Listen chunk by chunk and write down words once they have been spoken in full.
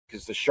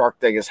because the shark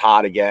thing is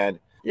hot again.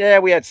 Yeah,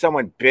 we had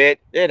someone bit.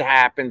 It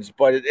happens,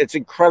 but it's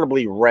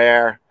incredibly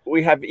rare.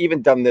 We have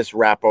even done this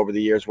rap over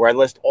the years where I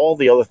list all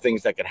the other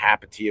things that could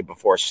happen to you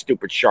before a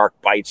stupid shark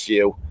bites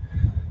you.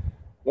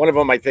 One of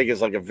them, I think,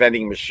 is like a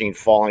vending machine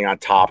falling on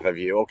top of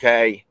you,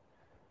 okay?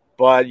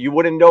 But you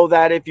wouldn't know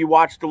that if you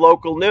watched the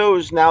local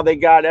news. Now they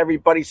got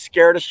everybody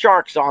scared of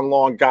sharks on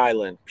Long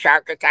Island.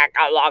 Shark attack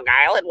on Long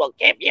Island. We'll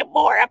give you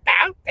more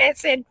about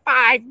this in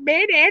 5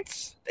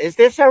 minutes. Is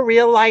this a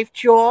real-life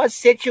Jaws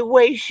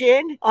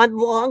situation on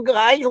Long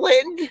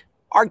Island?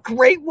 Are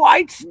great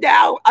whites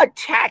now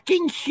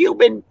attacking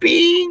human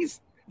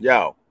beings?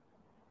 Yo,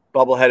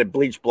 bubble-headed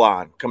bleach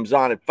blonde comes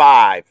on at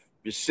 5.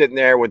 You're sitting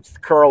there with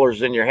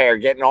curlers in your hair,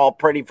 getting all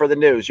pretty for the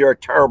news. You're a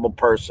terrible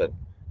person.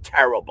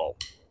 Terrible.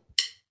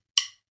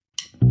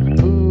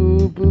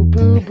 Boo, boo,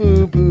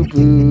 boo, boo, boo,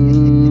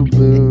 boo,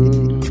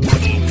 boo.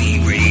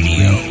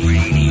 Radio.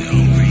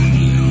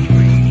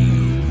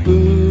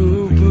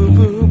 Boo, boo,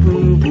 boo,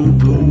 boo, boo, boo,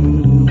 boo.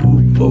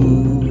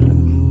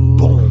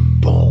 Boom,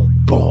 boom,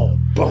 boom,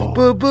 boom.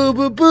 Boo, boo,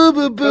 boo, boo,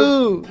 boo,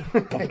 boo.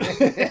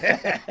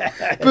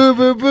 Boo,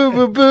 boo, boo,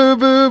 boo, boo,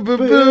 boo, boo,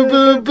 boo,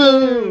 boo,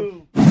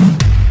 boo.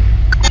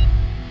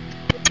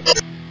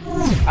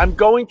 I'm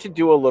going to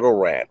do a little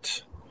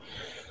rant.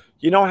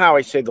 You know how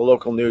I say the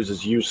local news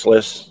is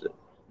useless?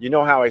 You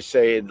know how I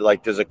say,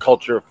 like, there's a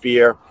culture of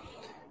fear,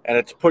 and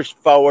it's pushed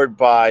forward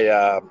by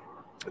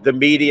the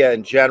media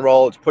in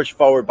general. It's pushed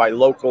forward by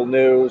local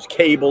news,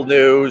 cable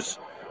news,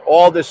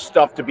 all this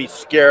stuff to be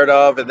scared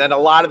of. And then a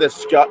lot of this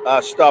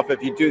stuff,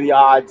 if you do the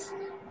odds,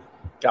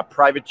 got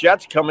private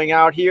jets coming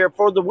out here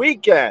for the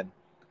weekend.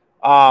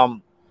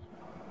 And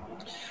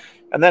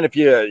then if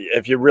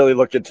you really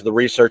look into the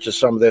research of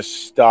some of this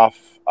stuff,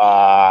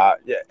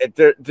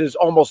 there's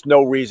almost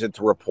no reason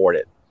to report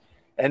it.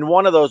 And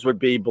one of those would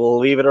be,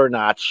 believe it or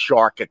not,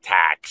 shark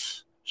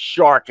attacks.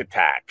 Shark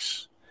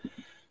attacks.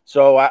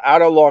 So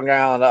out of Long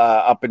Island,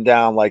 up and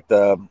down like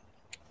the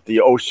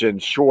ocean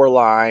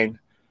shoreline,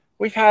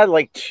 we've had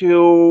like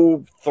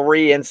 2-3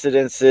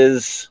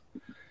 incidences.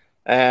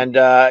 And,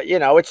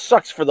 it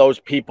sucks for those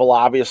people,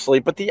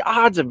 obviously. But the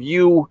odds of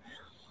you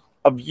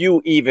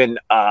even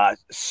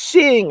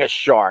seeing a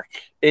shark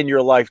in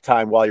your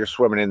lifetime while you're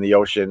swimming in the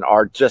ocean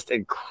are just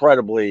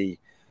incredibly,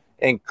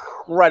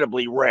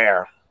 incredibly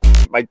rare.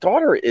 My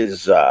daughter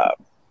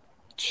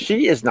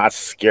she is not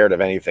scared of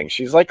anything.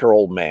 She's like her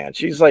old man.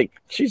 She's a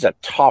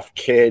tough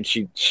kid.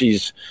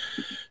 She's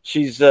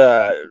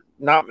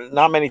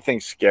not many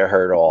things scare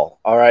her at all.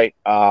 All right.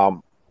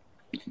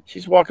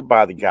 She's walking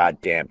by the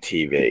goddamn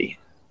TV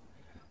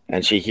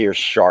and she hears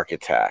shark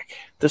attack.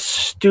 The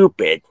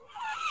stupid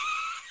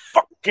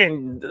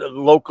fucking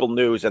local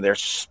news and their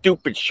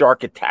stupid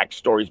shark attack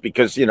stories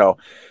because,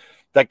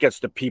 that gets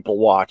the people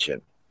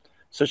watching.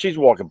 So she's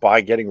walking by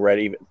getting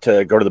ready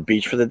to go to the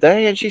beach for the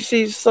day, and she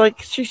saw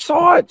it. She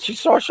saw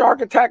a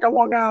shark attack on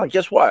Long Island.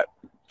 Guess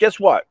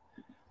what?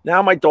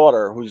 Now my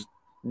daughter, who's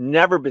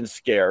never been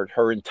scared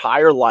her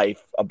entire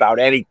life about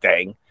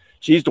anything,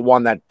 she's the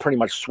one that pretty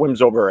much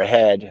swims over her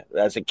head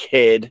as a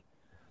kid,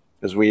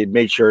 because we had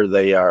made sure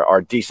they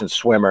are decent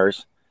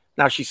swimmers.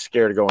 Now she's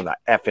scared to go in the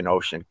effing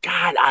ocean.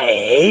 God, I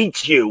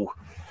hate you.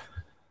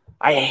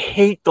 I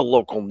hate the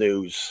local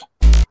news.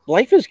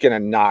 Life is going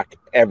to knock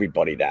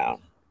everybody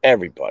down.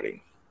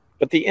 Everybody.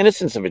 But the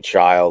innocence of a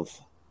child,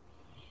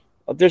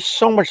 there's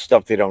so much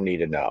stuff they don't need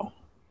to know.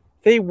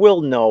 They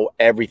will know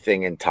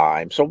everything in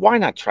time. So why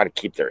not try to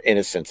keep their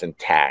innocence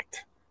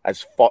intact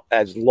as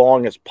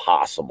long as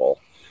possible?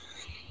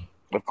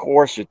 Of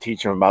course, you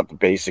teach them about the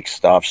basic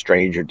stuff,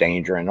 stranger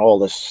danger, and all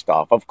this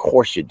stuff. Of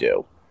course you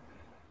do.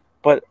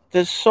 But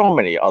there's so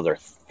many other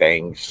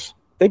things.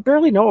 They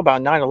barely know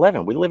about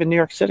 9/11. We live in New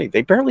York City.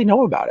 They barely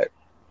know about it.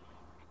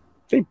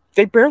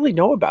 They barely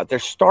know about it. They're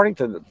starting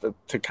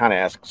to kind of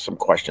ask some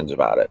questions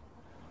about it.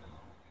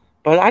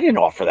 But I didn't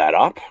offer that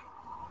up.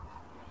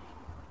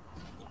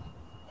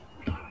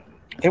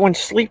 They wouldn't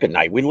sleep at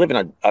night. We live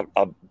in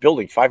a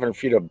building 500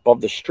 feet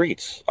above the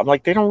streets. I'm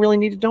like, they don't really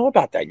need to know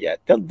about that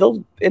yet.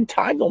 They'll in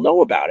time, they'll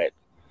know about it.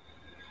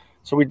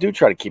 So we do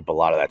try to keep a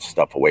lot of that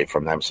stuff away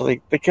from them so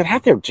they can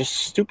have their just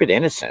stupid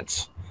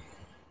innocence.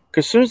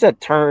 Because as soon as that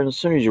turns, as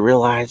soon as you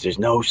realize there's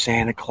no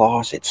Santa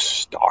Claus, it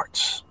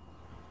starts.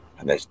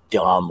 And this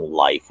dumb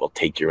life will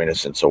take your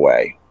innocence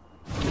away.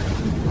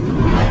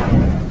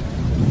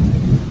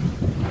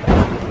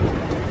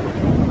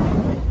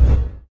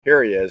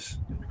 Here he is.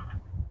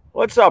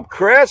 What's up,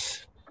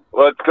 Chris?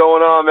 What's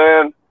going on,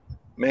 man?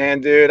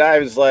 Man, dude, I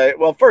was like,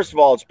 well, first of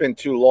all, it's been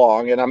too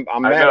long, and I'm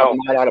mad I'm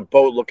not on a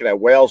boat looking at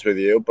whales with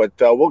you, but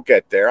we'll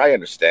get there. I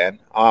understand.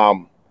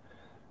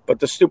 But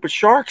the stupid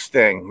sharks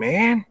thing,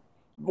 man.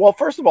 Well,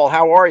 first of all,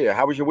 how are you?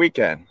 How was your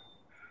weekend?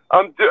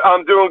 I'm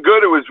doing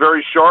good. It was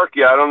very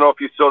sharky. I don't know if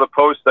you saw the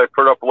post I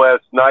put up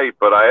last night,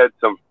 but I had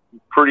some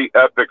pretty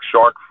epic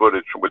shark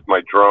footage with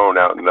my drone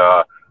out in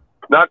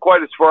not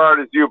quite as far out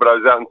as you, but I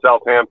was out in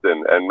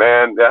Southampton, and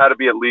man, there had to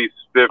be at least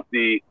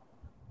 50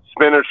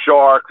 spinner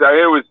sharks.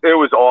 It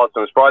was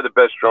awesome. It's probably the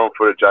best drone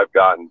footage I've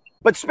gotten.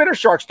 But spinner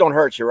sharks don't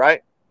hurt you,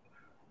 right?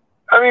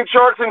 I mean,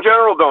 sharks in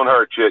general don't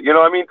hurt you. You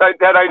know, I mean, I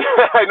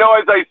know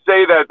as I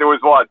say that there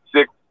was what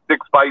six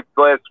bites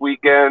last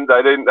weekend.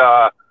 I didn't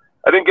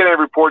get any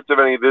reports of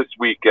any this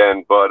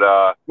weekend, but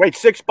wait,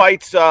 6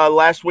 bites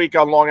last week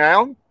on Long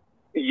Island?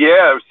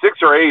 Yeah,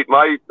 6 or 8.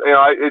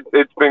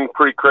 It's been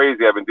pretty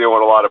crazy. I've been dealing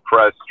with a lot of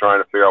press trying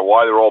to figure out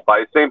why they're all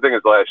bites. Same thing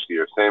as last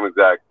year. Same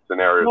exact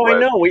scenario. No, I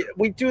know.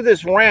 We do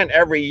this rant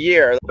every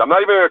year. I'm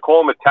not even going to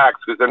call them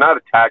attacks because they're not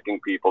attacking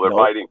people. They're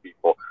biting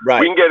people.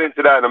 Right. We can get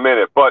into that in a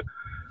minute. But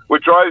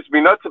what drives me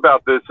nuts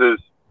about this is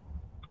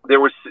that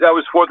was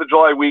 4th of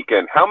July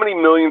weekend. How many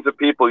millions of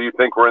people do you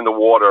think were in the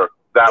water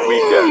that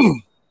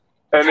weekend?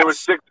 And there was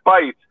 6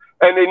 bites.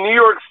 And in New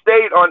York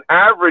State, on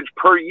average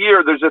per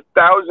year, there's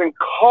 1,000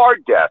 car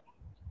deaths.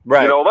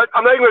 Right. You know,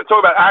 I'm not even going to talk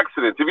about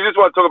accidents. If you just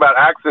want to talk about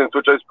accidents,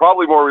 which is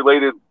probably more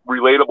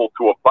relatable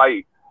to a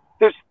fight,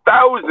 there's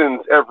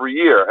thousands every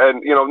year.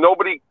 And, you know,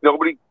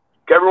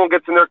 everyone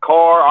gets in their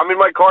car. I'm in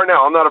my car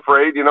now. I'm not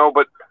afraid, you know,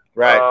 but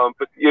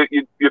but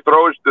you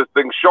throw the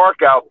thing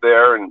shark out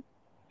there and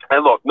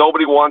look,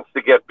 nobody wants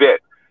to get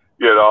bit,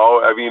 you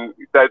know. I mean,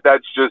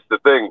 that's just the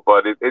thing,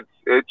 but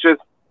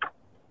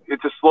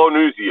it's a slow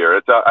news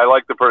year. I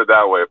like to put it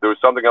that way. If there was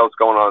something else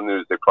going on in the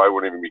news, they probably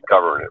wouldn't even be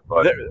covering it.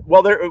 But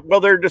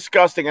they're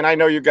disgusting, and I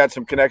know you've got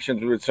some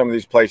connections with some of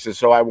these places,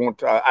 so I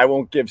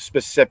won't give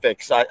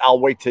specifics. I'll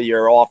wait till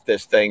you're off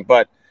this thing,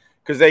 but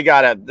because they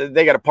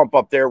gotta pump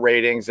up their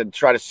ratings and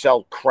try to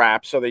sell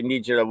crap, so they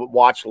need you to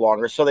watch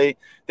longer. So they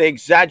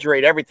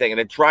exaggerate everything, and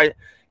it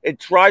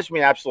drives me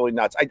absolutely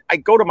nuts. I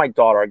go to my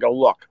daughter. I go,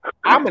 look,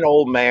 I'm an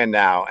old man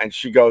now, and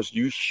she goes,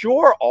 "You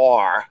sure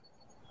are."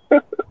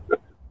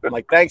 I'm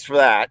like, thanks for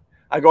that.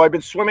 I go, I've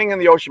been swimming in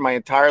the ocean my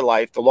entire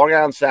life, the Long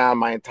Island Sound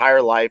my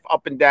entire life,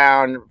 up and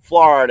down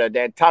Florida,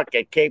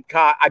 Nantucket, Cape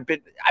Cod. I've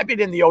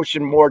been in the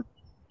ocean more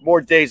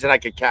days than I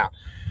could count.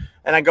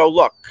 And I go,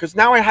 look, because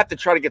now I have to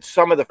try to get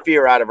some of the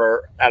fear out of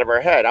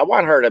her head. I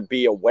want her to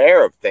be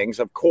aware of things,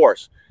 of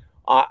course.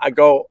 I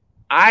go,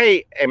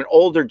 I am an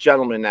older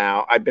gentleman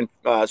now. I've been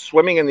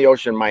swimming in the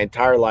ocean my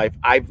entire life.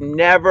 I've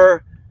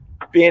never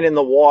been in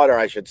the water,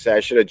 I should say.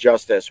 I should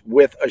adjust this,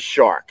 with a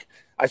shark.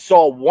 I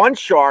saw one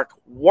shark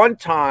one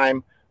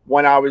time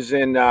when I was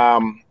in, I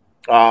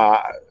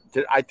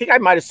think I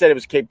might have said it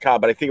was Cape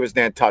Cod, but I think it was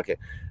Nantucket.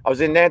 I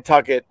was in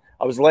Nantucket.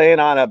 I was laying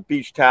on a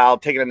beach towel,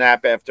 taking a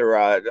nap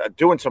after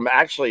doing some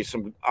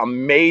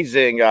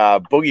amazing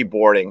boogie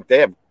boarding. They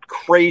have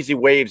crazy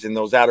waves in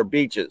those outer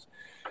beaches.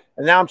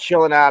 And now I'm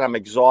chilling out. I'm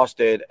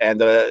exhausted.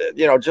 And,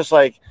 you know, just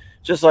like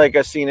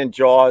a scene in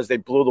Jaws, they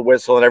blew the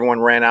whistle and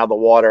everyone ran out of the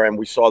water and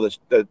we saw the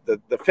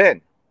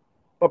fin.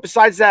 But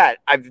besides that,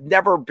 I've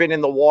never been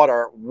in the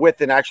water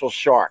with an actual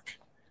shark.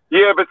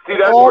 Yeah, but see,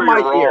 that's where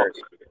you're wrong.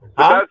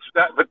 But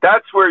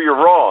that's where you're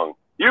wrong.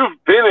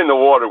 You've been in the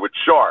water with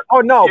sharks.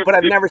 Oh, no, but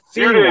I've never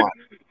seen one.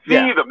 See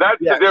them. That's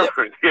the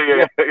difference.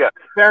 Yeah.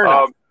 Fair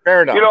enough.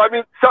 Fair enough. You know, I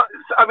mean,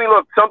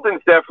 look,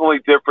 something's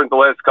definitely different the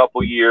last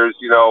couple of years.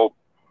 You know,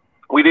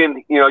 you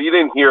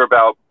didn't hear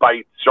about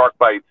shark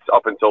bites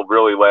up until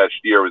really last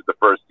year was the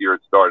first year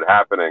it started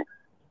happening.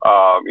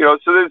 You know,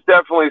 so there's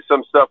definitely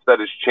some stuff that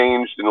has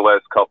changed in the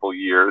last couple of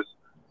years.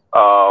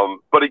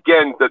 But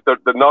again,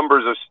 the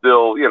numbers are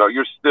still, you know,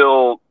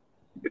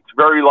 it's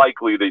very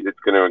likely that you're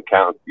going to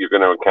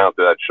encounter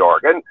that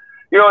shark. And,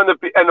 you know, and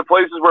the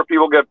places where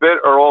people get bit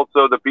are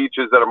also the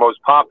beaches that are most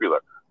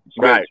popular.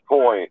 Smith's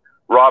Point,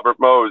 Robert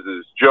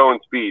Moses,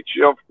 Jones Beach.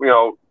 You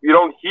know, you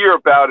don't hear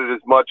about it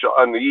as much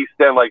on the East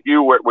End like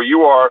where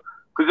you are,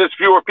 because there's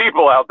fewer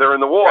people out there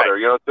in the water.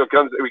 Right. You know, so it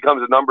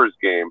becomes a numbers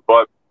game.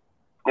 But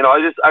you know,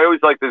 I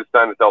always like to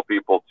kind of tell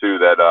people too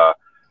that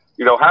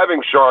you know,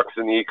 having sharks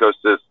in the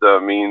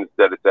ecosystem means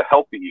that it's a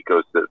healthy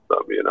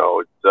ecosystem. You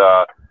know, it's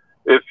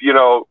if you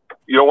know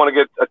you don't want to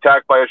get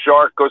attacked by a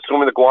shark, go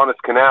swim in the Gowanus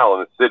Canal in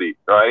the city.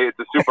 Right? It's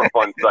a super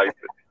fun site.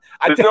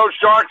 There's no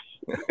sharks.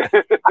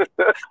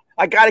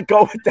 I gotta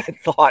go with that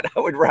thought. I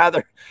would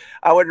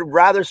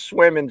rather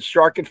swim in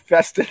shark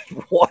infested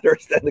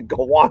waters than the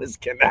Gowanus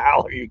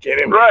Canal. Are you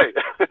kidding me? Right.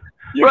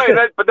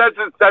 But that's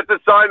a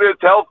sign that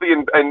it's healthy,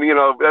 and you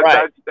know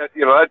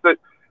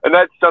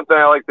that's something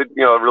I like to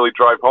really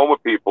drive home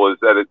with people is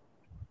that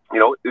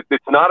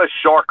it's not a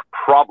shark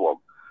problem.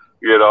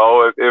 You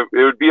know, it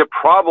would be a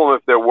problem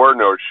if there were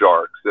no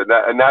sharks,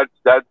 and that's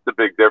the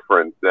big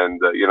difference.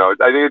 And you know,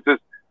 I think it's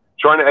just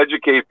trying to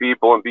educate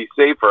people and be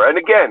safer. And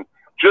again,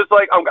 just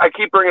like I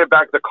keep bringing it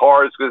back to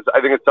cars because I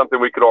think it's something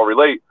we could all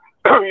relate.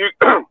 You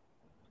can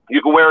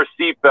wear a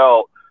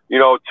seatbelt,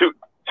 10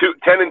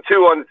 and 2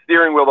 on the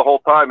steering wheel the whole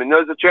time, and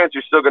there's a chance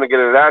you're still going to get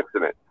in an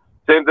accident.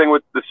 Same thing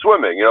with the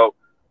swimming.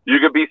 You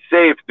could be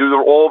safe, do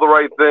all the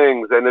right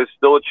things, and there's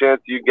still a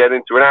chance you get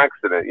into an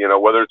accident.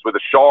 Whether it's with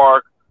a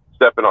shark,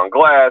 stepping on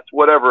glass,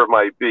 whatever it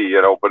might be.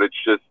 But it's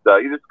just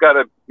you just got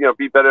to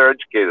be better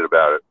educated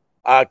about it.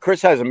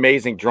 Chris has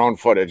amazing drone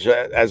footage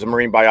as a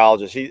marine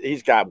biologist.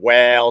 He's got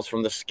whales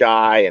from the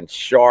sky and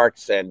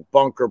sharks and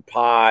bunker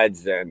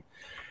pods. And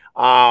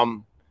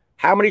how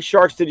many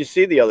sharks did you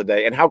see the other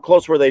day? And how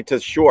close were they to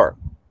shore?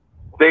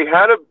 There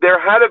had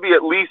to be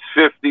at least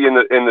 50 in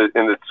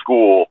the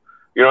school.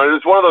 You know, it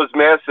was one of those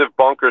massive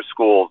bunker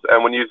schools,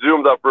 and when you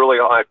zoomed up really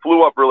high,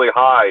 flew up really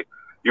high,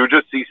 you would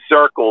just see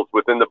circles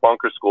within the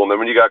bunker school, and then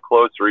when you got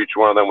closer, each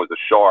one of them was a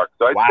shark.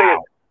 So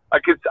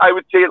I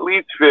would say at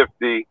least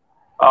 50.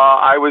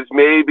 I was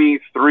maybe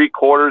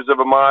 3/4 of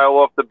a mile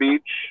off the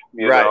beach,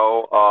 you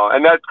know,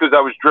 and that's because I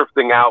was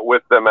drifting out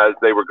with them as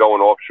they were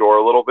going offshore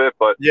a little bit.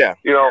 But, you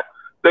know,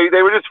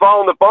 they were just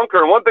following the bunker.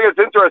 And one thing that's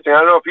interesting, I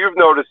don't know if you've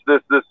noticed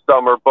this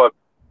summer, but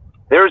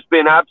there's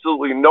been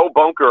absolutely no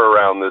bunker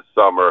around this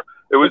summer.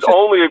 It was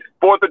only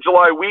 4th of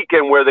July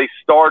weekend where they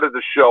started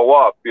to show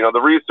up. You know,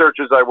 the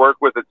researchers I work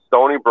with at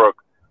Stony Brook,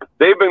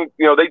 they've been,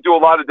 you know, they do a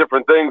lot of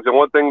different things. And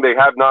one thing they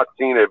have not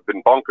seen have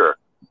been bunker.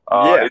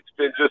 It's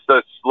been just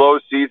a slow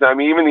season. I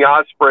mean, even the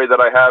osprey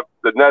that I have,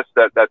 the nest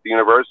at the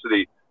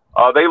university,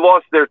 they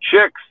lost their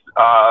chicks.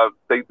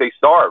 They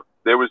starved.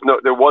 There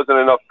wasn't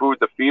enough food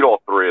to feed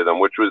all 3 of them,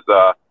 which was,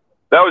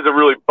 that was a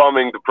really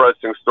bumming,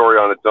 depressing story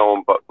on its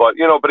own.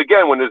 But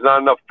again, when there's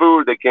not enough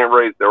food, they can't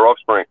raise their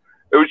offspring.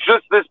 It was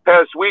just this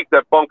past week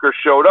that bunker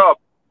showed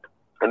up.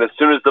 And as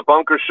soon as the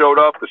bunker showed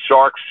up, the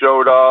sharks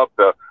showed up.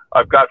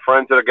 I've got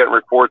friends that are getting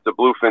reports of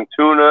bluefin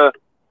tuna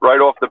right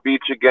off the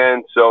beach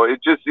again. So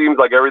it just seems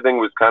like everything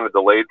was kind of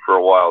delayed for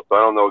a while. So I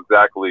don't know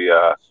exactly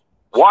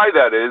why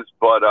that is,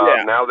 but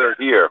now they're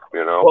here,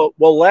 you know.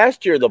 Well,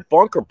 last year the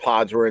bunker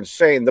pods were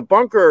insane. The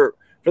bunker,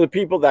 for the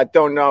people that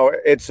don't know,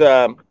 it's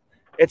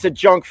a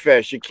junk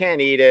fish. You can't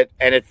eat it,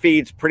 and it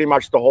feeds pretty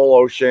much the whole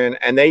ocean.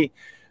 And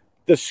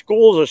the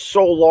schools are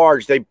so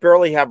large, they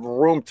barely have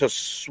room to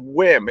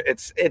swim.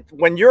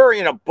 When you're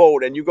in a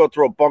boat and you go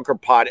through a bunker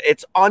pod,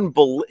 it's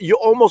unbelievable. You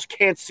almost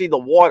can't see the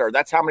water.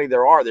 That's how many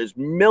there are. There's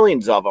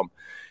millions of them,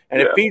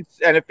 and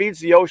it feeds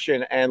the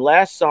ocean. And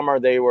last summer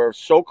they were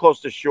so close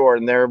to shore,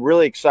 and they're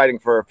really exciting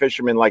for a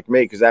fisherman like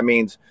me because that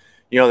means,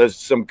 you know, there's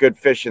some good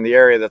fish in the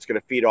area that's going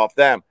to feed off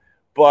them.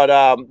 But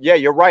yeah,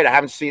 you're right. I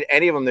haven't seen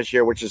any of them this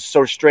year, which is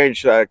so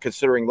strange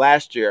considering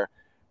last year.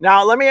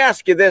 Now, let me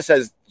ask you this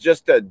as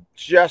just a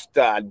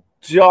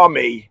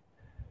dummy.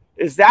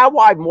 Is that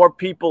why more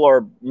people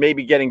are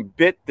maybe getting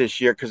bit this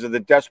year because of the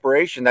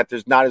desperation that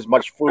there's not as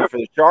much food for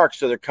the sharks,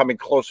 so they're coming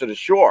closer to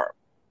shore?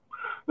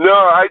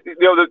 No,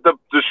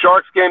 the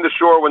sharks came to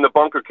shore when the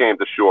bunker came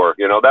to shore.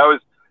 You know,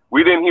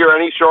 we didn't hear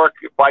any shark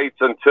bites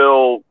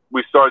until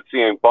we started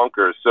seeing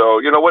bunkers. So,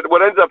 you know,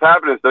 what ends up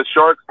happening is the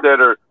sharks that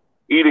are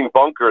eating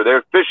bunker,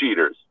 they're fish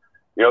eaters.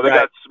 You know, they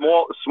got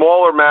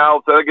smaller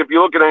mouths. Like if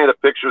you look at any of the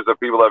pictures of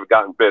people that have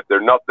gotten bit,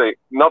 they're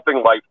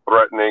nothing life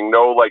threatening,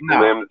 no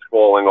limbs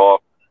falling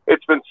off.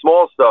 It's been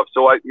small stuff.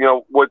 So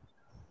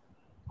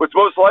what's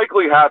most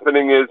likely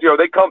happening is, you know,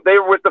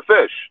 they're with the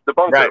fish, the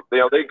bunker. Right. You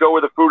know, they go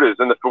where the food is,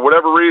 and for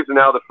whatever reason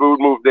now the food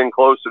moved in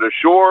closer to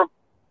shore.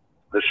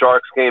 The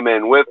sharks came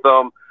in with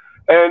them,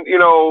 and you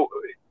know,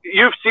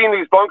 you've seen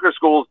these bunker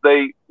schools.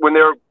 When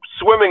they're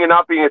swimming and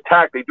not being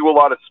attacked, they do a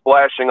lot of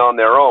splashing on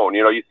their own.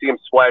 You know, you see them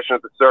splashing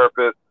at the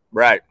surface.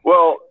 Right.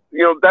 Well,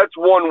 you know, that's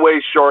one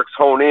way sharks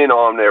hone in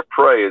on their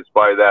prey is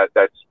by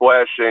that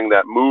splashing,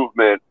 that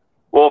movement.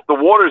 Well, if the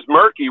water's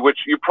murky, which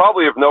you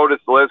probably have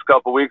noticed the last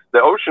couple of weeks,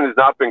 the ocean has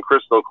not been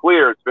crystal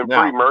clear. It's been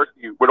pretty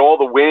murky with all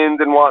the wind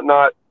and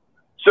whatnot.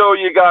 So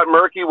you got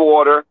murky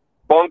water,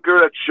 bunker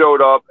that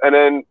showed up, and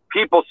then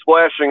people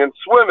splashing and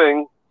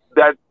swimming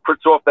that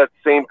puts off that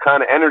same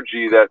kind of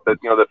energy that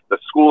you know, the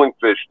schooling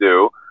fish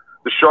do.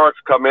 The sharks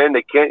come in,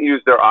 they can't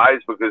use their eyes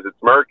because it's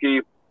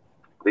murky.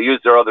 They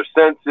use their other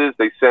senses.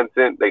 They sense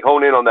in, they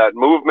hone in on that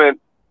movement,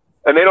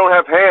 and they don't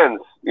have hands,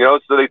 you know,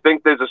 so they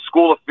think there's a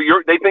school of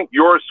they think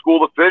you're a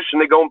school of fish,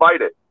 and they go and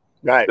bite it.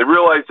 Right. They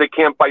realize they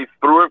can't bite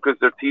through it because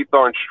their teeth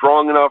aren't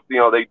strong enough. You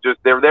know,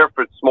 they're there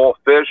for small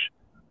fish.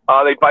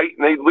 They bite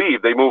and they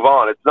leave. They move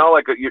on. It's not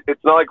like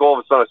all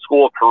of a sudden a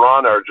school of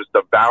piranha are just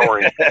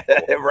devouring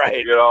people,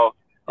 right. You know.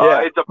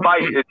 It's a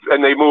bite,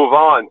 and they move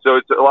on.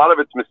 So a lot of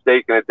it's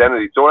mistaken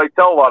identity. So what I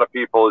tell a lot of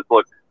people is,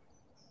 look,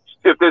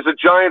 if there's a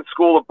giant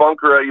school of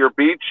bunker at your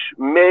beach,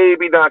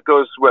 maybe not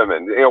go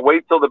swimming. You know,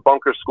 wait till the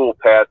bunker school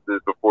passes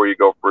before you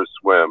go for a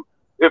swim.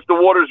 If the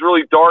water's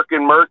really dark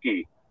and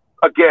murky,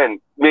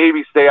 again,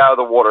 maybe stay out of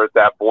the water at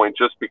that point,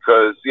 just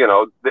because, you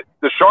know,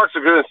 the sharks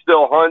are going to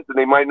still hunt and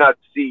they might not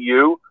see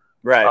you.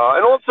 Right.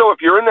 And also, if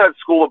you're in that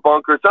school of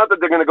bunker, it's not that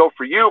they're going to go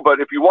for you,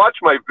 but if you watch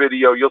my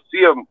video, you'll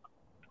see them.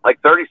 Like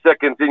 30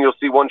 seconds in, you'll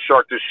see one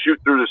shark just shoot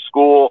through the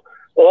school.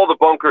 All the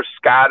bunkers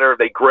scatter.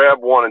 They grab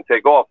one and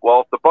take off.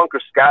 Well, if the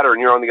bunkers scatter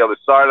and you're on the other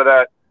side of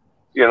that,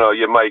 you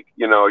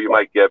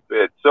might get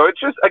bit. So it's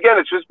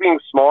just being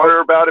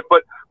smarter about it.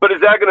 But is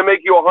that going to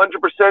make you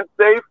 100%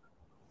 safe?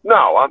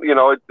 No.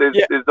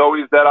 There's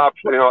always that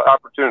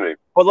opportunity.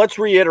 But let's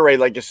reiterate,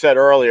 like you said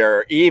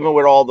earlier, even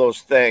with all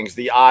those things,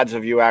 the odds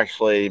of you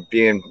actually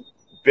being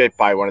bit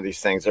by one of these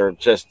things are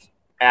just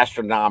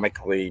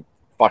astronomically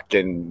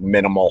fucking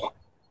minimal.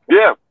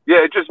 Yeah,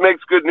 it just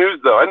makes good news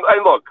though. And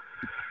look,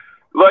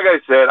 like I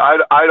said,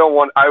 I don't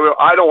want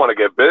to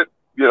get bit,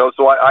 you know,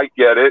 so I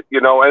get it,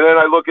 you know. And then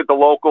I look at the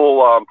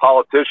local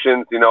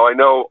politicians, you know. I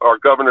know our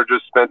governor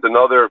just spent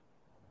another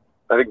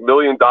I think $1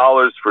 million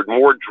for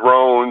more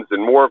drones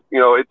and more.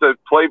 It's a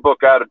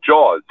playbook out of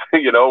Jaws.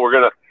 We're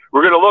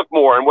gonna look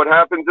more, and what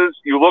happens is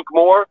you look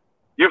more,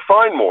 you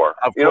find more.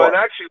 And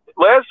actually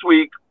last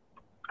week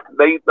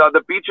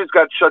the beaches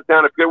got shut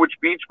down. I forget which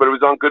beach, but it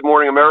was on Good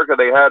Morning America.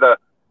 They had a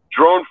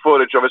drone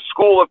footage of a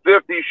school of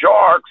 50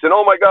 sharks, and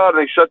oh my God,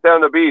 they shut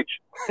down the beach.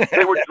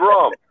 They were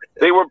drum.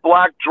 They were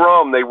black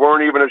drum. They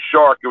weren't even a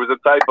shark. It was a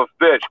type of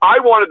fish. I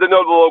wanted to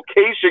know the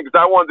location because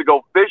I wanted to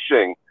go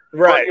fishing.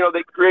 Right. But,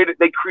 they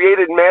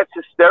created mass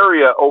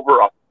hysteria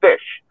over a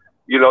fish.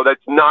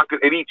 That's not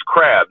good. It eats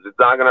crabs. It's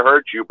not going to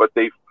hurt you, but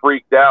they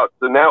freaked out.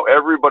 So now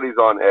everybody's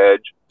on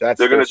edge.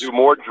 They're going to do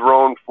more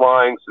drone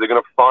flying. So they're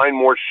going to find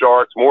more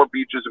sharks. More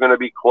beaches are going to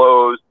be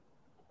closed.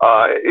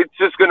 It's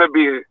just going to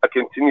be a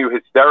continued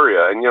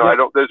hysteria. And,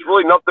 there's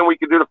really nothing we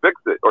can do to fix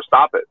it or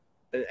stop it.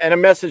 And a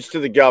message to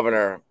the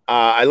governor.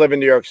 I live in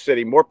New York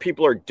City. More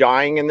people are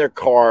dying in their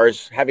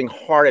cars, having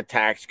heart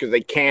attacks because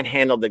they can't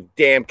handle the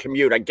damn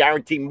commute. I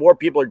guarantee more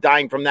people are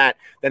dying from that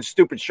than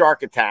stupid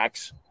shark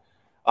attacks.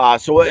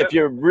 If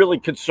you're really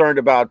concerned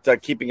about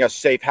keeping us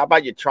safe, how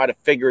about you try to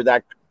figure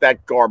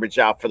that garbage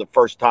out for the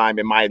first time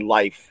in my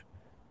life?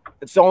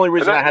 It's the only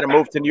reason I had to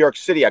move to New York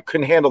City. I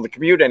couldn't handle the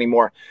commute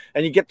anymore.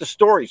 And you get the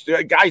stories.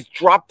 The guys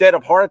drop dead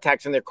of heart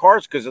attacks in their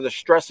cars because of the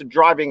stress of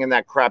driving in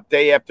that crap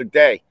day after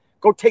day.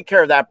 Go take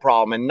care of that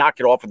problem and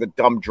knock it off with the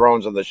dumb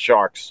drones and the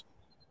sharks.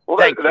 Well,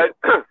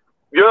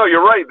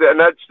 you're right, and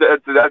that's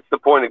the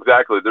point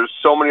exactly. There's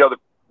so many other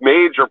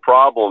major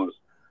problems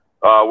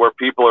where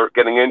people are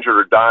getting injured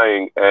or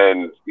dying,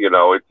 and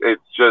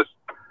it's just,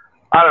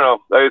 I don't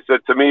know. Like I said,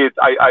 to me,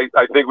 I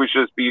think we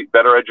should just be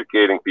better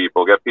educating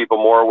people, get people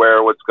more aware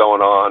of what's going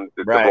on.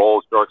 The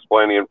role to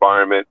explain the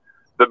environment.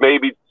 But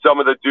maybe some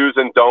of the do's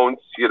and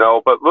don'ts,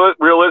 but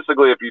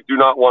realistically, if you do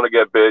not want to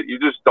get bit, you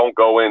just don't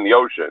go in the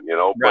ocean,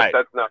 but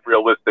that's not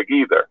realistic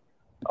either.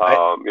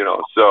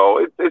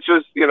 So it's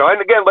just,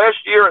 and again, last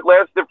year it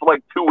lasted for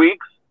like 2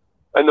 weeks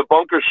and the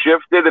bunker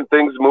shifted and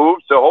things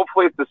moved. So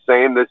hopefully it's the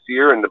same this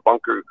year and the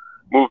bunker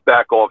moved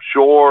back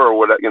offshore or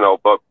whatever,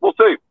 but we'll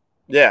see.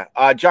 Yeah.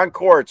 John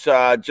Courts,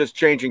 just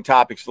changing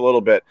topics a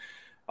little bit.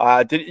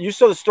 You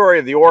saw the story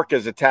of the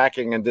orcas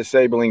attacking and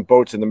disabling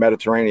boats in the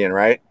Mediterranean,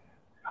 right?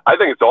 I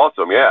think it's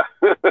awesome. Yeah.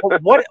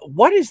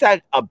 What is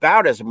that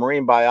about as a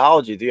marine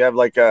biology? Do you have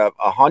like a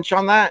hunch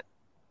on that?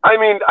 I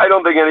mean, I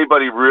don't think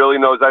anybody really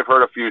knows. I've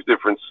heard a few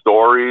different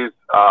stories.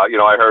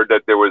 I heard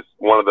that there was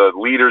one of the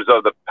leaders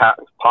of the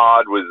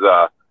pod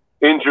was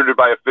injured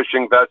by a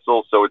fishing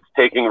vessel, so it's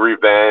taking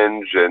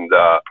revenge. And,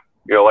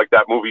 like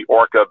that movie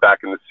Orca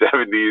back in the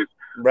 70s.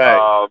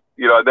 Right.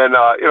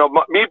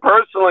 Me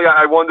personally,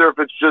 I wonder if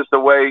it's just a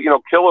way,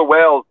 killer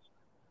whales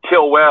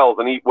kill whales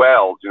and eat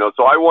whales,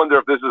 so I wonder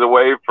if this is a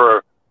way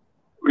for,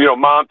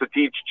 mom to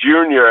teach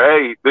Junior,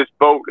 hey, this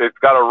boat, it's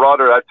got a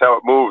rudder, that's how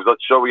it moves.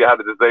 Let's show you how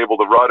to disable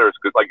the rudders,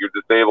 because like you're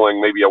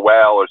disabling maybe a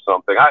whale or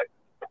something.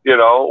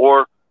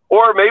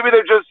 Or maybe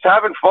they're just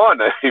having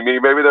fun. I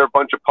mean, maybe they're a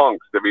bunch of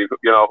punks. I mean,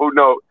 who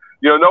knows?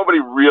 Nobody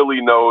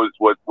really knows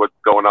what's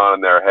going on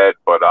in their head,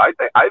 but I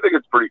think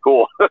it's pretty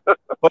cool.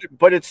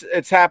 but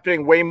it's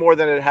happening way more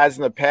than it has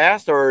in the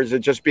past, or is it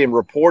just being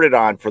reported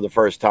on for the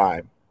first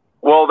time?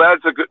 Well, that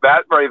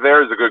right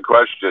there is a good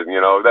question.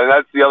 Then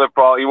that's the other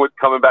problem. Even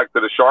coming back to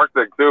the shark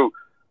thing too.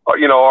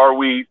 Are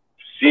we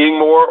seeing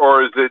more,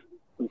 or is it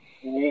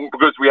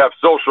because we have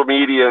social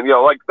media? And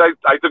like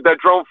I took that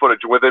drone footage,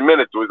 and within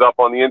minutes it was up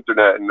on the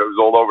internet and it was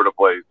all over the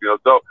place.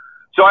 So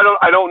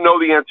I don't know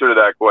the answer to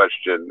that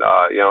question.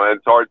 And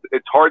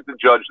it's hard to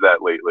judge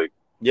that lately.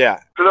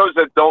 Yeah. For those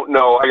that don't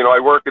know, I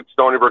work at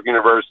Stony Brook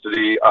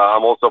University.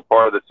 I'm also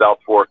part of the South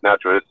Fork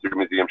Natural History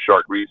Museum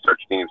Shark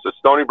Research Team. So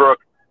Stony Brook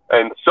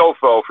and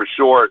SOFO for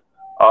short.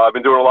 I've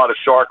been doing a lot of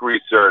shark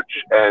research,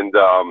 and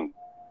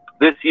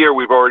this year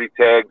we've already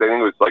tagged, I think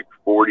it was like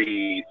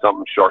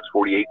 40-something sharks,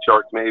 48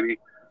 sharks maybe.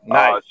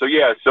 Nice. So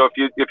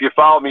if you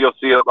follow me, you'll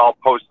see I'll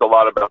post a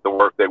lot about the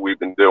work that we've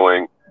been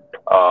doing,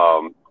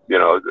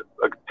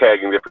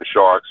 tagging different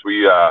sharks.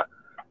 We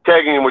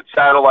tagging them with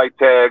satellite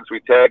tags.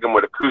 We tag them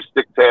with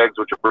acoustic tags,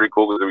 which are pretty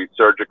cool because we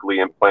surgically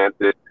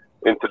implanted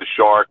into the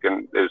shark,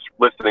 and there's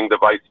listening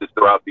devices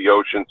throughout the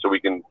ocean so we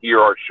can hear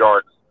our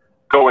sharks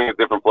going at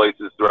different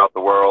places throughout the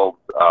world.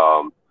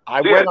 I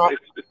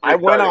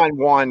went on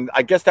one,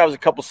 I guess that was a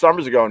couple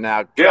summers ago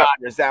now. God,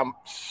 it was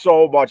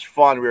so much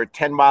fun. We were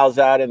 10 miles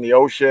out in the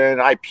ocean.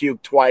 I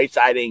puked twice.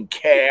 I didn't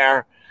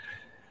care.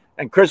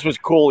 And Chris was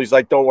cool. He's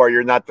like, don't worry,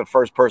 you're not the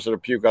first person to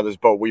puke on this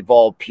boat. We've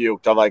all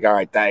puked. I'm like, all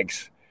right,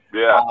 thanks.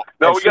 Yeah.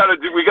 We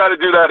got to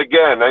do that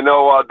again. I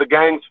know the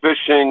gang's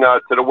fishing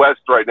to the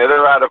west right now.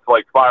 They're out of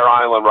like Fire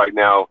Island right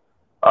now.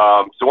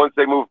 So once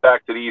they move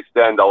back to the East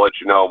End, I'll let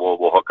you know.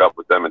 We'll hook up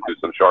with them and do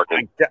some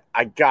sharking.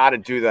 I got to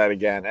do that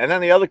again. And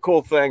then the other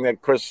cool thing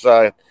that Chris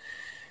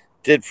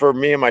did for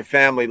me and my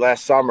family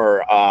last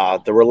summer,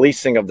 the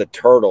releasing of the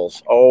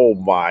turtles. Oh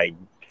my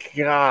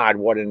God,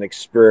 what an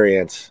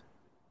experience!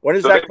 When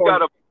is that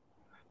going?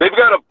 They've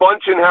got a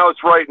bunch in house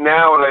right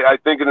now, and I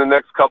think in the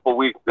next couple of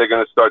weeks they're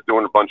going to start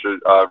doing a bunch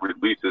of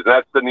releases. And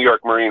that's the New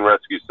York Marine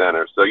Rescue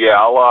Center. So yeah,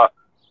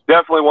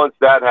 definitely once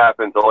that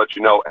happens, I'll let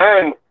you know.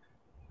 And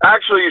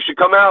actually, you should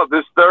come out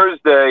this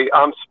Thursday.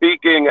 I'm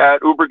speaking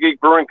at Uber Geek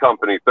Brewing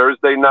Company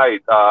Thursday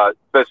night.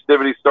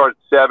 Festivities start at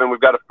 7. We've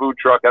got a food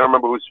truck. I don't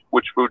remember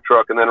which food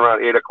truck. And then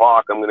around 8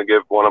 o'clock, I'm going to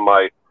give one of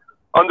my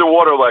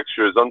underwater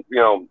lectures on,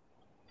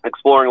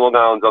 exploring Long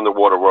Island's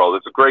underwater world.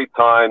 It's a great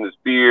time. There's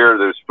beer.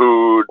 There's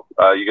food.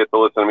 You get to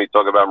listen to me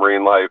talk about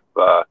marine life.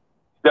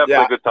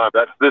 Definitely a good time.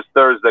 That's this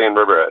Thursday in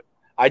Riverhead.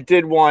 I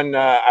did one.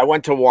 I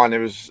went to one. It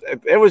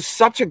was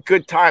such a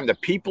good time. The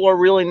people are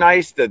really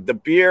nice. The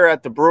beer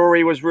at the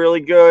brewery was really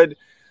good.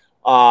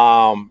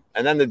 And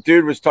then the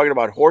dude was talking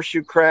about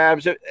horseshoe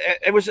crabs.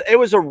 It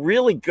was a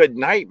really good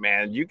night,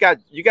 man. You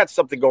got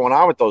something going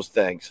on with those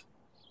things.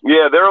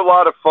 Yeah, they're a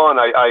lot of fun.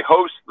 I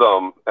host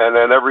them, and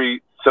then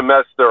every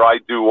semester I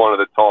do one of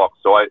the talks.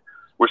 So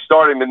we're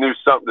starting the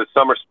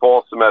summer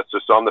fall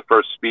semester. So I'm the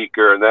first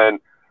speaker, and then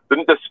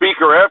the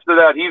speaker after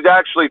that, he's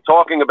actually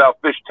talking about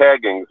fish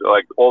tagging,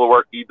 like all the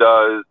work he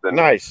does. And,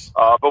 nice.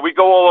 But we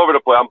go all over the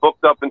place. I'm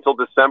booked up until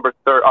December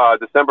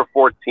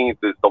 14th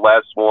is the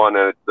last one,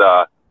 and it's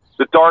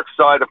the dark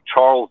side of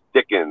Charles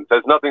Dickens. It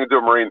has nothing to do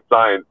with marine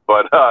science,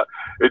 but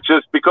it's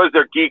just because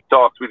they're geek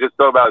talks. We just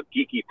talk about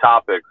geeky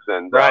topics,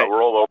 and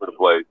we're all over the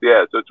place.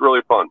 Yeah, so it's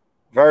really fun.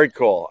 Very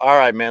cool. All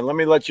right, man. Let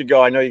me let you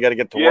go. I know you got to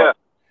get to work.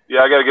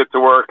 Yeah, I got to get to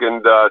work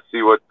and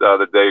see what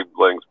the day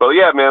brings. But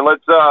yeah, man,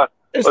 let's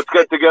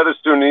get together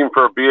soon, even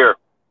for a beer.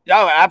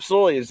 Oh,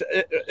 absolutely.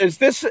 Is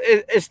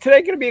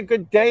today going to be a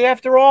good day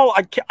after all?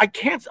 I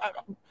can't.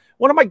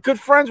 One of my good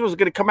friends was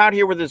going to come out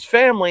here with his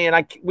family,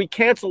 and we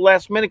canceled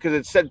last minute because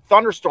it said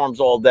thunderstorms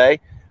all day.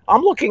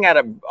 I'm looking at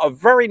a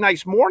very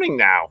nice morning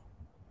now.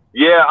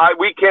 Yeah,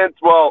 we can't.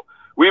 Well,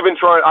 we've been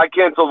trying. I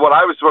canceled what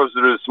I was supposed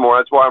to do this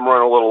morning. That's why I'm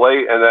running a little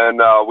late. And then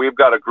we've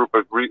got a group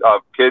of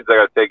kids I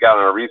got to take out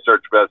on a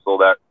research vessel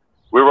that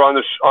we were on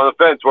the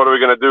fence. What are we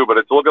going to do? But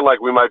it's looking like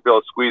we might be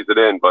able to squeeze it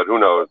in. But who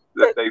knows?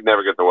 They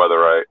never get the weather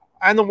right.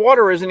 And the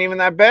water isn't even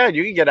that bad.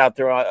 You can get out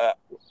there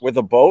with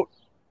a boat.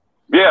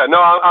 Yeah,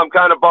 no, I'm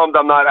kind of bummed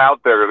I'm not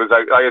out there because,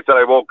 like I said,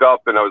 I woke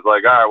up and I was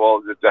like, all right,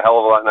 well, it's a hell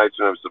of a lot nicer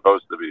than it was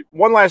supposed to be.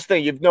 One last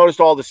thing. You've noticed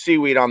all the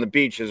seaweed on the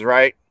beaches,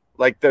 right?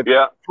 Like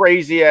the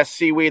crazy-ass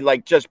seaweed,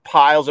 like just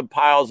piles and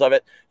piles of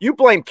it. You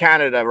blame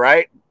Canada,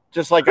 right?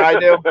 Just like I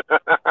do.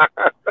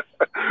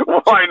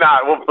 Why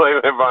not? We'll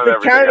blame them on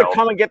everything Canada else.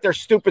 Come and get their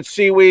stupid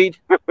seaweed.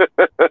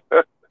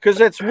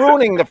 Because it's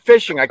ruining the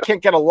fishing. I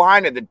can't get a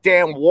line in the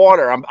damn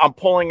water. I'm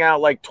pulling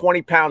out like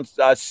 20 pounds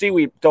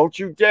seaweed. Don't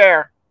you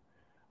dare.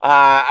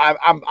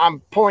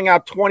 I'm pulling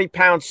out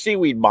 20-pound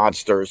seaweed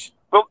monsters.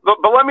 But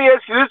let me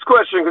ask you this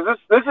question, because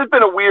this has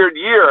been a weird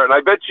year, and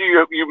I bet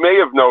you may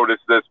have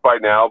noticed this by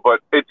now, but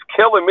it's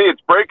killing me.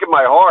 It's breaking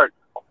my heart.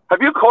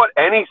 Have you caught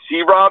any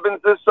sea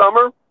robins this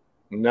summer?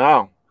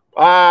 No.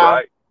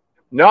 Right.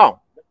 No.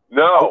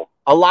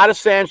 A lot of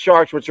sand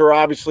sharks, which are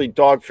obviously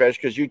dogfish,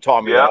 because you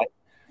taught me that.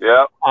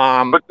 Yeah.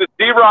 But the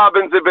sea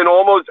robins have been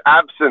almost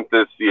absent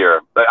this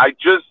year.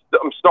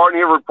 I'm starting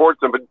to hear reports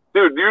of them, but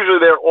dude, usually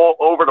they're all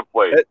over the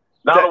place.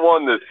 Not a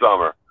one this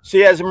summer.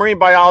 See, as a marine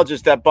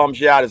biologist, that bums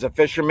you out. As a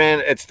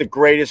fisherman, it's the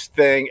greatest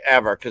thing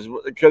ever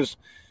because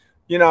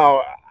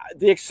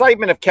the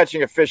excitement of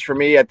catching a fish for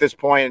me at this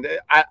point,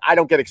 I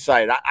don't get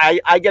excited.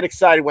 I get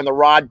excited when the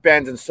rod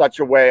bends in such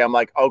a way. I'm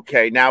like,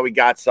 okay, now we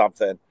got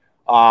something.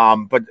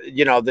 But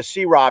the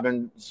sea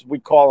robins, we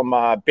call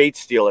them bait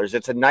stealers.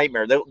 It's a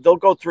nightmare. They'll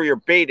go through your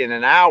bait in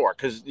an hour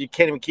because you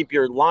can't even keep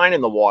your line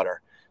in the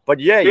water. But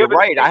you're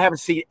right. I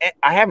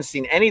haven't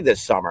seen any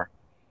this summer.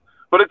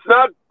 But it's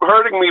not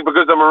hurting me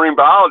because I'm a marine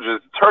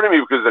biologist. It's hurting me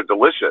because they're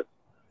delicious.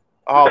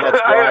 Oh, that's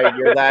right.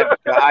 You're that.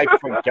 I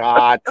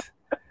forgot.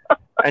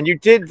 And you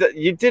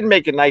did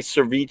make a nice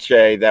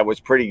ceviche that was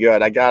pretty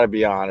good. I got to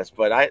be honest.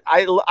 But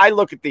I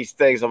look at these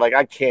things. I'm like,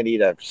 I can't eat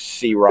a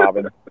sea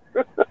robin.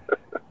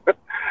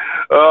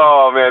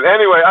 Oh man.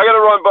 Anyway, I got to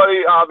run,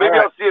 buddy. Maybe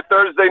I'll see you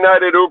Thursday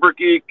night at Uber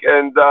Geek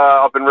and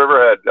up in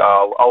Riverhead.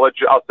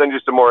 I'll send you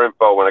some more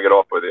info when I get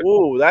off with you.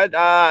 Ooh,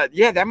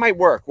 that might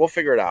work. We'll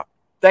figure it out.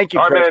 Thank you,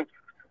 Chris. All right, man.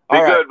 Be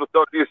good. We'll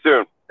talk to you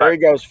soon. There he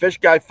goes.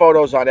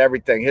 FishGuyPhotos on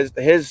everything.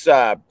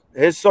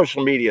 His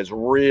social media is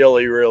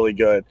really, really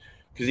good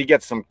because he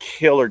gets some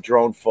killer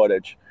drone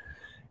footage.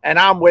 And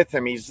I'm with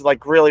him. He's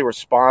like really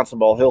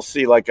responsible. He'll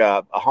see like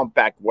a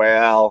humpback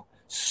whale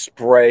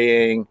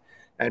spraying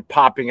and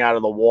popping out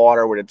of the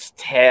water with its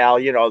tail,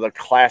 the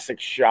classic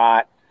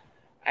shot.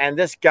 And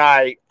this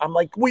guy, I'm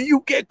like, will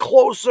you get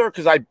closer?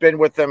 Because I've been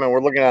with him and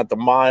we're looking at the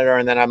monitor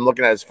and then I'm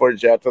looking at his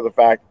footage after the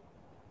fact.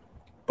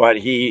 But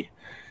he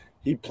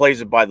plays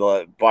it by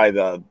the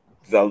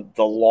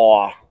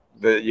law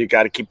that you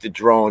got to keep the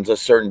drones a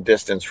certain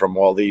distance from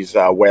all these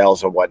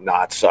whales and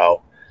whatnot.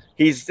 So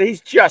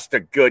he's just a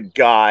good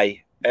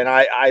guy. And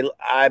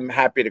I'm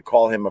happy to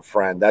call him a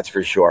friend. That's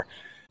for sure.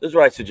 This is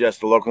what I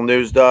suggest the local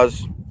news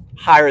does.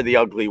 Hire the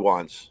ugly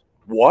ones.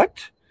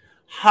 What?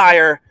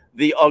 Hire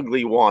the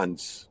ugly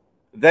ones.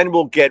 Then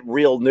we'll get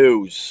real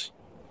news.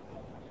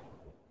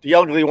 The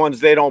ugly ones,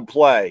 they don't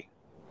play.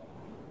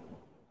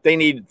 They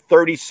need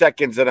 30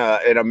 seconds in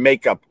a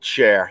makeup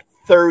chair.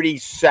 30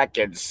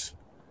 seconds.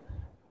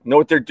 Know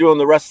what they're doing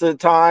the rest of the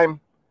time?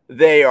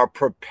 They are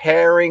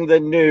preparing the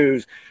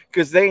news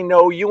because they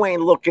know you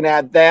ain't looking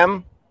at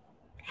them.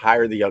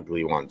 Hire the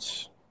ugly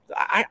ones.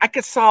 I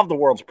could solve the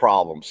world's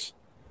problems.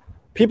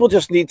 People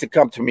just need to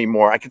come to me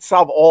more. I could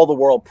solve all the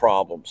world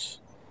problems.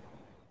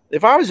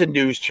 If I was a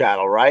news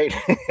channel, right?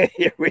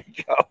 Here we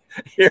go.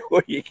 Here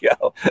we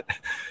go.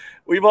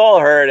 We've all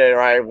heard it,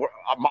 right?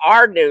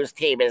 Our news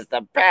team is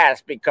the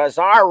best because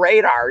our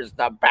radar is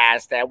the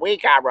best, and we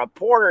got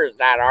reporters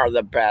that are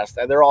the best,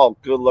 and they're all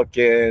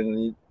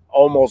good-looking,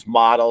 almost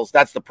models.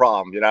 That's the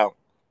problem,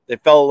 They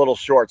fell a little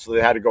short, so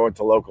they had to go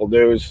into local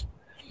news.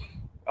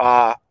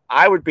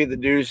 I would be the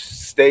news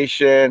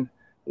station.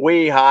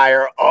 We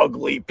hire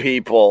ugly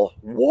people.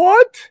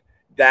 What?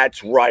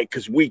 That's right,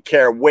 because we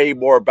care way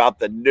more about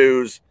the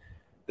news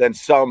than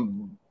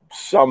some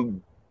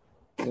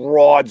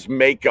broad's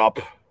makeup.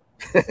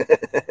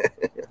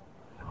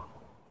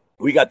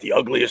 We got the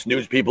ugliest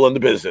news people in the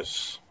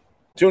business.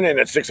 Tune in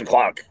at 6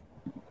 o'clock.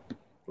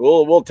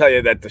 We'll tell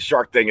you that the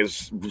shark thing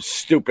is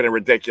stupid and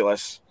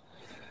ridiculous.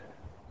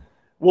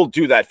 We'll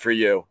do that for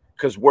you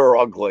because we're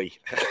ugly.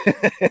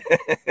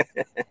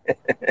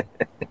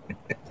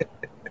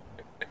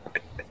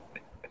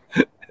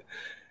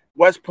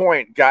 West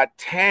Point got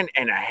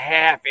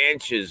 10.5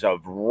 inches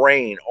of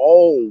rain.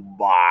 Oh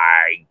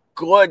my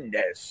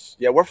goodness.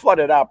 Yeah, we're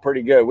flooded out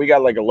pretty good. We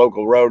got like a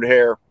local road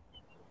here,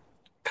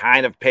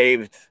 kind of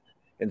paved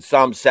in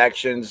some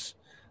sections,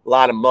 a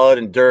lot of mud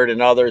and dirt in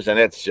others, and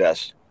it's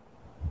just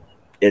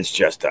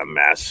a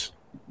mess.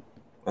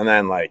 And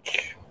then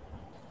like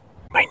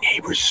my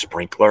neighbor's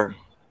sprinkler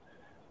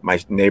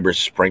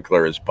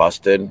is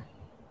busted.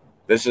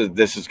 This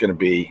is going to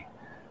be,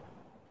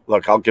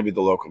 look, I'll give you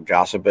the local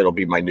gossip. It'll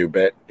be my new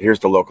bit. Here's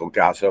the local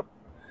gossip.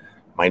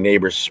 My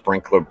neighbor's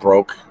sprinkler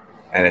broke,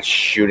 and it's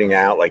shooting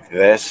out like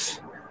this,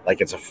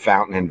 like it's a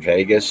fountain in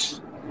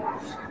Vegas.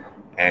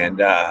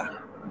 And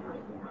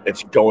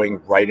it's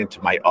going right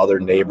into my other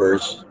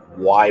neighbor's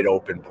wide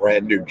open,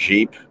 brand new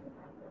Jeep.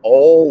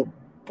 Oh,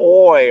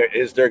 boy,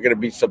 is there going to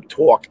be some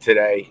talk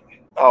today.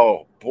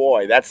 Oh,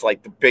 boy, that's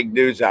like the big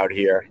news out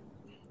here.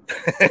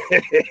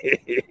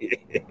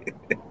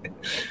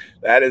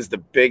 That is the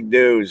big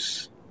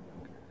news.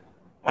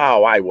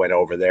 Oh, I went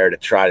over there to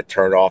try to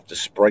turn off the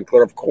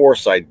sprinkler. Of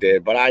course I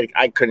did, but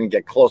I couldn't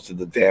get close to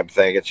the damn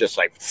thing. It's just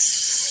like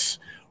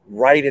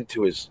right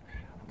into his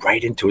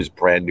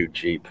brand new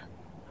Jeep.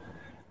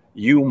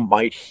 You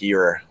might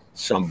hear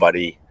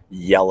somebody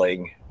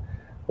yelling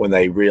when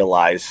they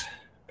realize,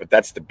 but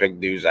that's the big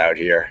news out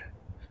here.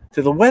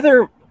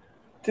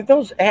 Did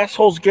those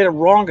assholes get it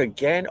wrong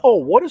again? Oh,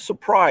 what a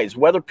surprise.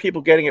 Weather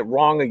people getting it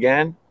wrong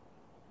again.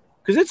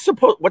 Because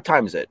what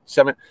time is it?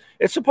 7.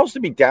 It's supposed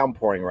to be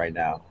downpouring right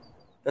now.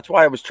 That's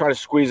why I was trying to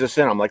squeeze this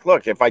in. I'm like,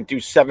 look, if I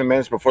do 7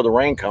 minutes before the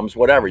rain comes,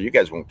 whatever, you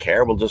guys won't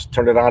care. We'll just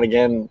turn it on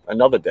again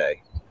another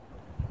day.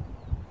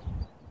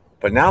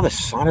 But now the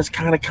sun is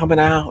kind of coming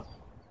out.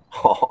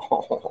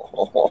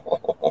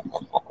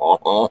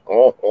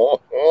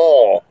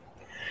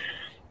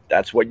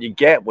 That's what you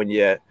get when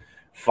you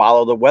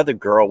follow the weather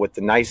girl with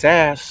the nice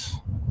ass.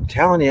 I'm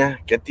telling you,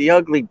 get the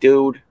ugly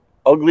dude.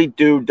 Ugly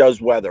dude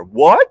does weather.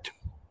 What?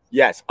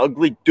 Yes,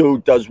 ugly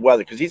dude does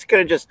weather because he's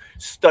going to just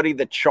study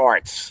the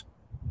charts.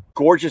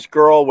 Gorgeous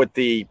girl with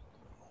the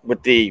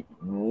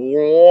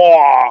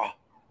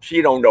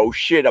she don't know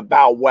shit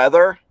about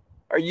weather.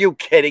 Are you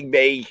kidding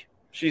me?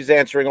 She's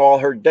answering all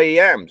her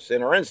DMs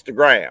in her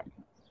Instagram.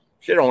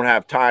 She don't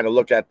have time to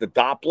look at the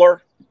Doppler.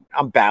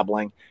 I'm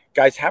babbling.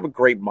 Guys, have a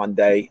great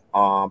Monday.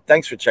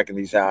 Thanks for checking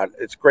these out.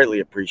 It's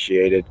greatly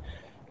appreciated.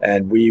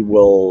 And we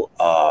will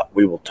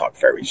talk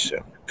very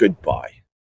soon. Goodbye.